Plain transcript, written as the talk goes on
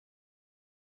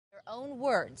their own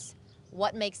words,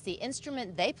 what makes the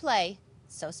instrument they play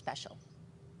so special.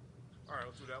 All right,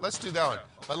 let's do that one. Let's do that one. Yeah,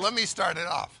 okay. But let me start it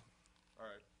off. All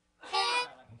right.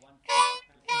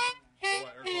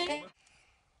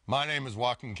 My name is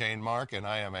Walkin Cane Mark, and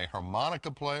I am a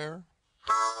harmonica player.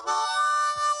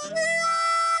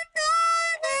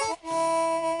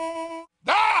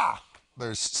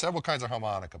 There's several kinds of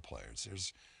harmonica players.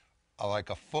 There's like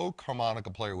a folk harmonica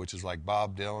player, which is like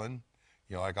Bob Dylan.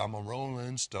 You know, like I'm a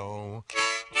Rolling Stone.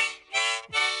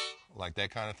 Like that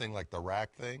kind of thing, like the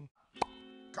rack thing.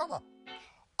 Come on.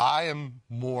 I am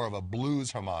more of a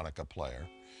blues harmonica player.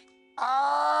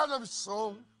 Out of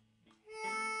soul.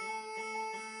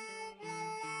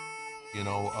 You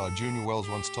know, Junior Wells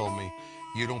once told me,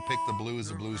 you don't pick the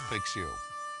blues picks you.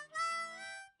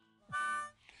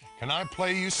 Can I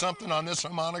play you something on this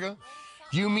harmonica?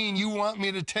 You mean you want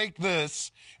me to take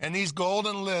this and these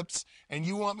golden lips and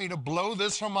you want me to blow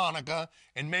this harmonica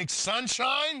and make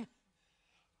sunshine?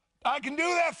 I can do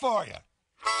that for you.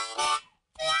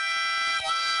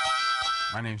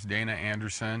 My name's Dana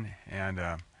Anderson, and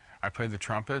I play the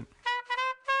trumpet.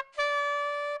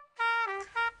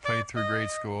 Played through grade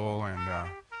school and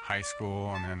high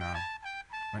school, and then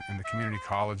went into community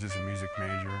college as a music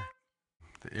major.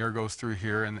 The air goes through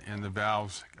here, and the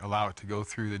valves allow it to go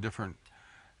through the different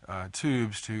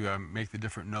tubes to make the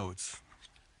different notes.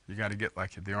 You got to get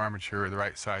like the armature or the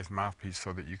right size mouthpiece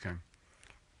so that you can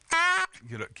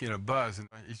get a buzz. And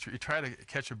you try to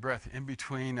catch a breath in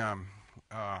between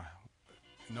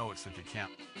notes if you can.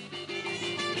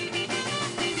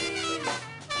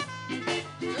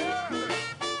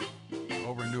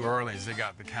 Over in New Orleans, they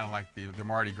got the kind of like the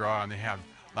Mardi Gras, and they have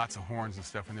lots of horns and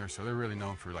stuff in there, so they're really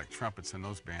known for like trumpets in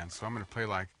those bands. So I'm going to play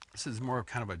like, this is more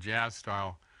kind of a jazz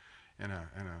style in a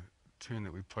tune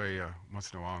that we play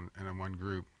once in a while in one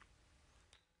group.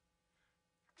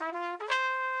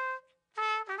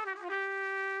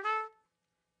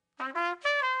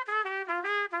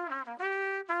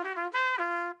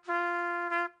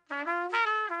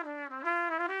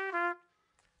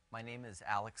 My name is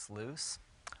Alex Luce.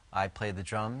 I play the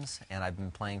drums, and I've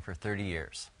been playing for 30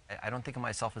 years. I don't think of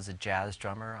myself as a jazz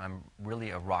drummer. I'm really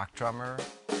a rock drummer.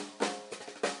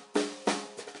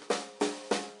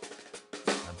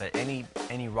 But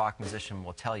any rock musician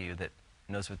will tell you that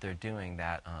knows what they're doing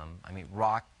that, I mean,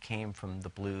 rock came from the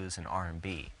blues and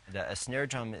R&B. A snare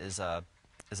drum is a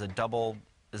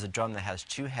drum that has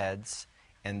two heads,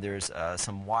 and there's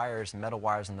some wires, metal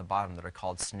wires on the bottom that are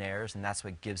called snares, and that's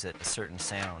what gives it a certain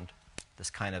sound, this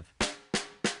kind of,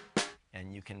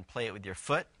 and you can play it with your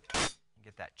foot,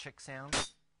 get that chick sound,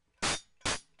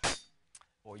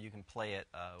 or you can play it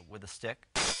with a stick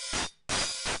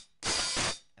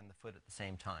and the foot at the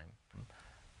same time.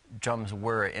 Drums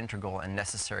were an integral and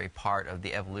necessary part of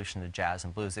the evolution of jazz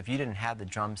and blues. If you didn't have the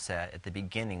drum set at the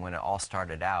beginning when it all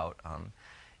started out,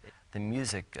 the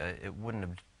music, it wouldn't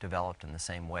have developed in the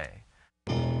same way.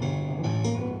 My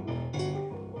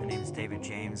name is David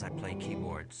James. I play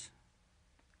keyboards.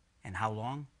 And how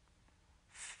long?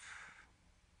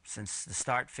 Since the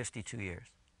start, 52 years.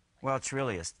 Well,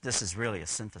 this is really a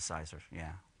synthesizer,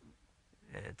 yeah.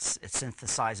 It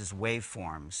synthesizes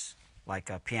waveforms, like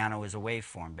a piano is a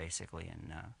waveform, basically,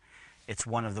 and it's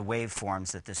one of the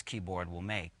waveforms that this keyboard will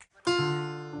make.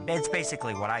 It's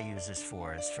basically what I use this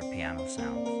for, is for piano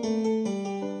sounds.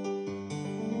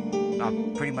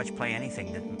 I'll pretty much play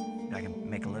anything that I can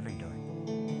make a living doing.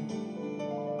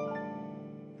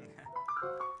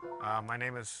 My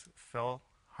name is Phil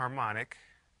Harmonic,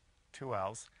 2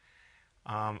 L's.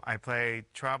 I play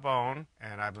trombone,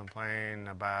 and I've been playing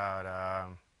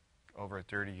about over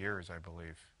 30 years, I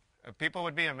believe. People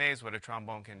would be amazed what a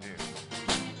trombone can do.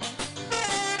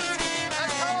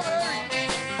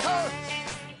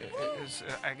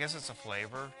 I guess it's a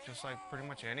flavor, just like pretty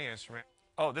much any instrument.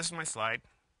 Oh, this is my slide,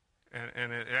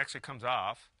 and it actually comes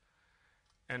off.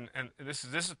 And this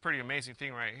is a pretty amazing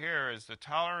thing right here, is the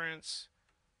tolerance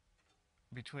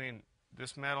between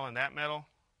this metal and that metal.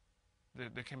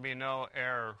 There can be no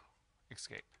air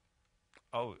escape.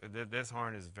 Oh, this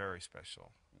horn is very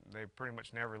special. They pretty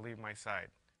much never leave my side.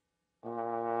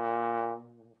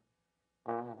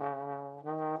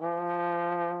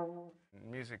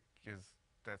 Music is,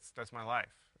 that's my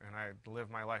life, and I live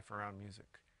my life around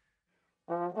music.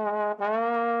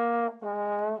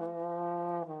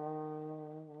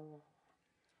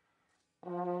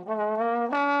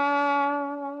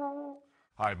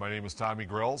 Hi, my name is Tommy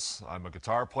Grills. I'm a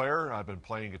guitar player. I've been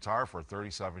playing guitar for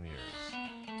 37 years.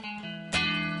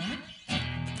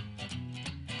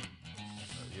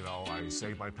 You know, I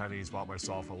saved my pennies, bought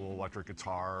myself a little electric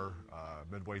guitar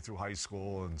midway through high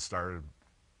school, and started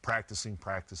practicing,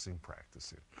 practicing,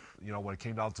 practicing. You know, when it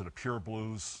came down to the pure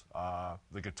blues,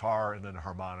 the guitar and then the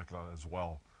harmonica as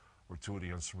well were two of the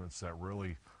instruments that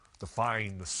really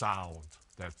define the sound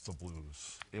that's the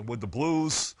blues. And with the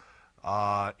blues,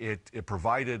 it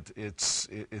provided, it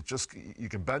just, you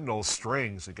can bend those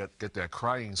strings and get that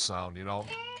crying sound, you know.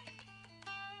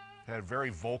 Had a very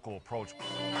vocal approach.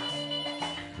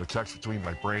 The connection between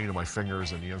my brain and my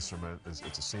fingers and the instrument,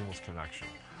 it's a seamless connection.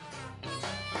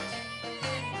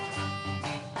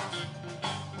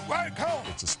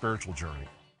 It's a spiritual journey.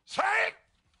 Say it!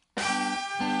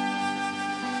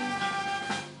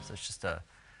 So it's just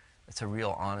it's a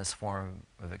real honest form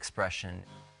of expression.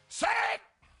 Say it!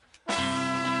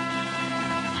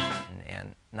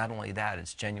 And not only that,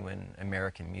 it's genuine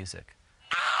American music.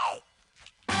 Ow!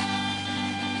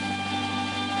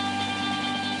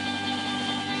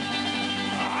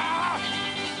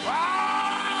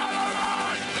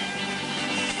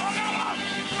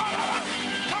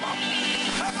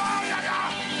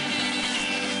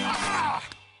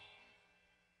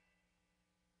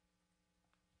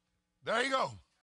 There you go.